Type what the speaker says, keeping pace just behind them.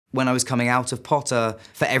When I was coming out of Potter,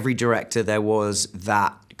 for every director there was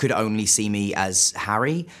that could only see me as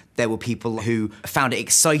Harry. There were people who found it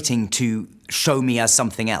exciting to show me as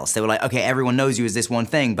something else. They were like, okay, everyone knows you as this one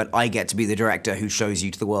thing, but I get to be the director who shows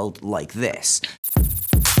you to the world like this.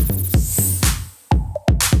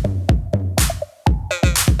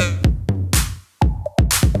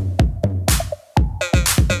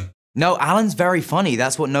 No, Alan's very funny.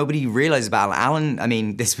 That's what nobody realized about Alan. I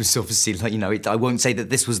mean, this was obviously, like, you know, I won't say that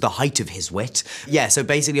this was the height of his wit. Yeah, so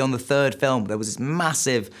basically on the third film, there was this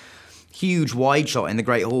massive, huge wide shot in the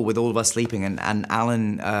Great Hall with all of us sleeping, and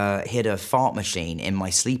Alan hid a fart machine in my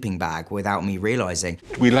sleeping bag without me realizing.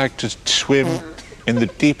 We like to swim in the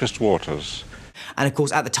deepest waters. And of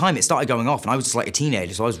course, at the time, it started going off, and I was just like a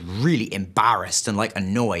teenager, so I was really embarrassed and like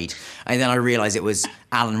annoyed. And then I realized it was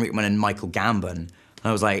Alan Rickman and Michael Gambon. And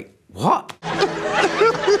I was like, what?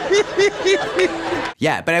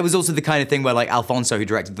 Yeah, but it was also the kind of thing where like Alfonso, who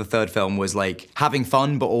directed the third film, was like having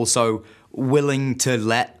fun, but also willing to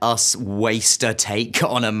let us waste a take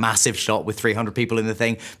on a massive shot with 300 people in the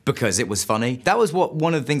thing because it was funny. That was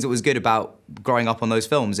one of the things that was good about growing up on those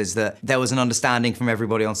films, is that there was an understanding from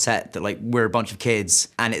everybody on set that like we're a bunch of kids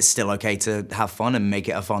and it's still okay to have fun and make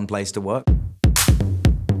it a fun place to work.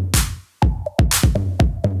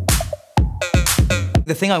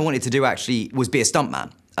 The thing I wanted to do actually was be a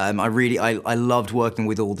stuntman. I loved working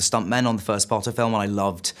with all the stuntmen on the first Potter film, and I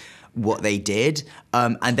loved what they did.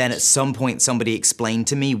 And then at some point somebody explained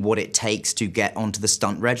to me what it takes to get onto the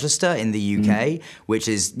stunt register in the UK, which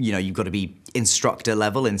is, you know, you've got to be instructor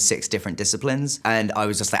level in 6 different disciplines. And I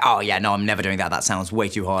was just like, oh yeah, no, I'm never doing that. That sounds way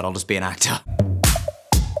too hard. I'll just be an actor.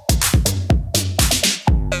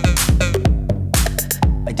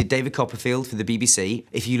 I did David Copperfield for the BBC.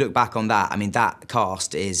 If you look back on that, I mean, that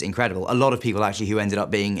cast is incredible. A lot of people actually who ended up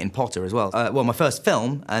being in Potter as well. Well, my first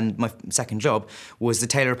film and my second job was The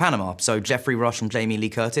Tailor of Panama. So Geoffrey Rush and Jamie Lee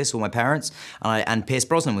Curtis were my parents, and Pierce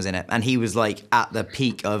Brosnan was in it. And he was like at the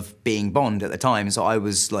peak of being Bond at the time. So I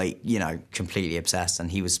was like, you know, completely obsessed.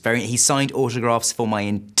 And he signed autographs for my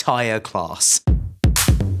entire class.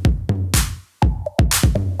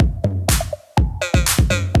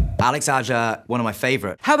 Alex Aja, one of my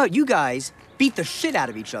favorite. How about you guys beat the shit out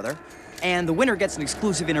of each other, and the winner gets an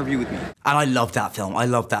exclusive interview with me? And I loved that film. I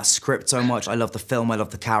loved that script so much. I loved the film, I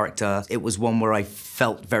loved the character. It was one where I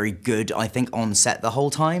felt very good, I think, on set the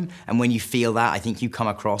whole time. And when you feel that, I think you come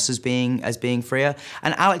across as being freer.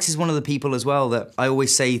 And Alex is one of the people as well that I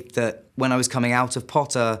always say that when I was coming out of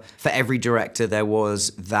Potter, for every director there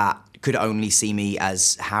was that could only see me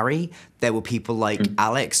as Harry. There were people like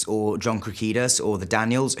Alex or John Krakidas or the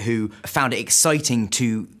Daniels who found it exciting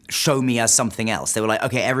to show me as something else. They were like,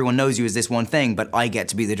 okay, everyone knows you as this one thing, but I get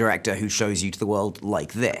to be the director who shows you to the world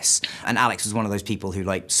like this. And Alex was one of those people who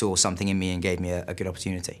like saw something in me and gave me a good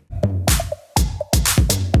opportunity.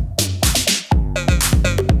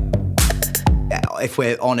 If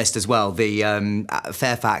we're honest as well, the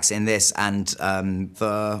Fairfax in this and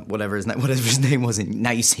the whatever his name was in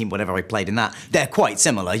Now You See whatever I played in that, they're quite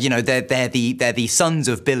similar. You know, they're the sons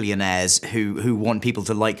of billionaires who want people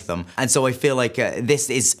to like them, and so I feel like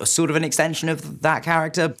this is sort of an extension of that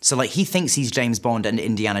character. So like he thinks he's James Bond and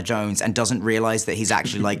Indiana Jones and doesn't realize that he's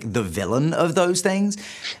actually like the villain of those things.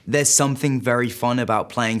 There's something very fun about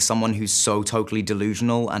playing someone who's so totally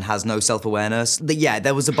delusional and has no self-awareness. Yeah,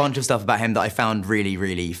 there was a bunch of stuff about him that I found really,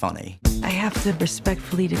 really funny. I have to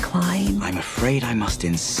respectfully decline. I'm afraid I must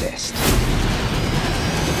insist.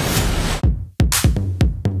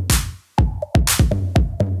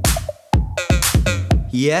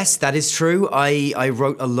 Yes, that is true. I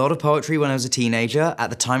wrote a lot of poetry when I was a teenager. At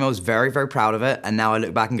the time, I was very, very proud of it. And now I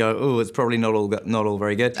look back and go, oh, it's probably not all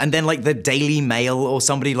very good. And then like the Daily Mail or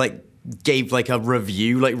somebody like gave like a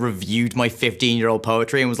review, like reviewed my 15-year-old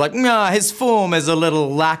poetry and was like, nah, his form is a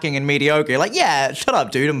little lacking and mediocre. Like, yeah, shut up,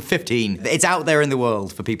 dude, I'm 15. It's out there in the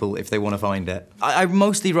world for people if they want to find it. I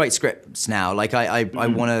mostly write scripts now. Like I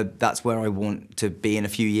wanna, that's where I want to be in a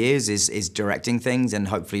few years, is directing things and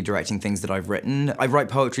hopefully directing things that I've written. I write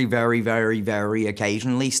poetry very, very, very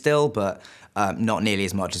occasionally still, but not nearly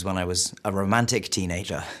as much as when I was a romantic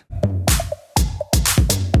teenager.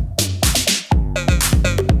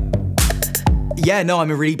 Yeah, no, I'm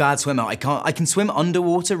a really bad swimmer. I can swim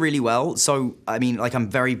underwater really well. So, I mean, like I'm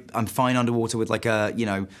fine underwater with like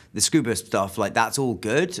the scuba stuff, like that's all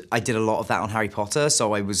good. I did a lot of that on Harry Potter,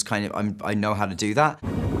 so I was I know how to do that.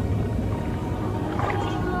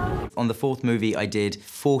 On the fourth movie, I did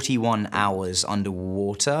 41 hours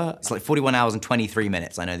underwater. It's like 41 hours and 23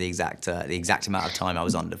 minutes. I know the exact amount of time I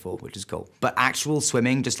was under for, which is cool. But actual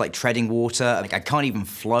swimming, just like treading water, like I can't even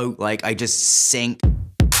float. Like I just sink.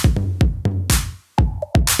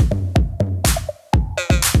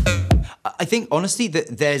 I think honestly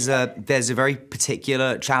that there's a very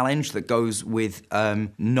particular challenge that goes with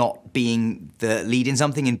not being the lead in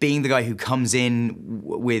something and being the guy who comes in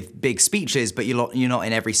with big speeches, but you're not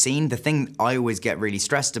in every scene. The thing I always get really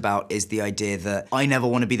stressed about is the idea that I never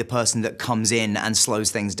want to be the person that comes in and slows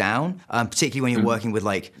things down, particularly when you're working with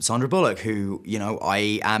like Sandra Bullock, who, you know,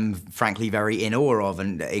 I am frankly very in awe of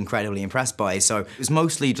and incredibly impressed by. So it was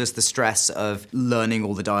mostly just the stress of learning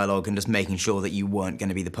all the dialogue and just making sure that you weren't going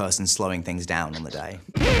to be the person slowing things down on the day.